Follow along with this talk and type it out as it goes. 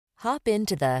Hop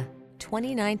into the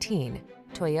 2019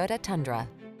 Toyota Tundra.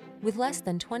 With less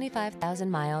than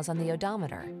 25,000 miles on the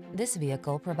odometer, this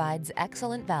vehicle provides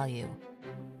excellent value.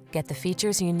 Get the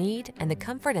features you need and the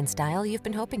comfort and style you've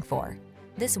been hoping for.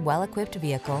 This well-equipped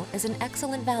vehicle is an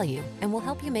excellent value and will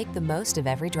help you make the most of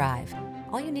every drive.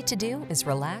 All you need to do is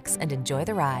relax and enjoy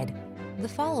the ride. The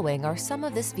following are some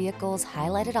of this vehicle's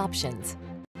highlighted options: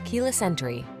 keyless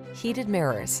entry, heated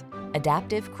mirrors,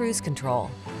 adaptive cruise control,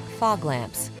 fog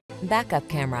lamps, backup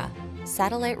camera,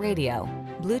 satellite radio,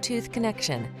 Bluetooth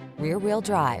connection, rear-wheel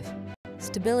drive,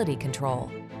 stability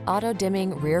control,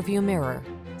 auto-dimming rear-view mirror.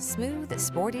 Smooth,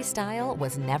 sporty style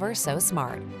was never so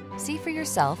smart. See for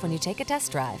yourself when you take a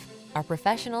test drive. Our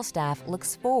professional staff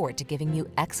looks forward to giving you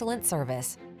excellent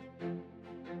service.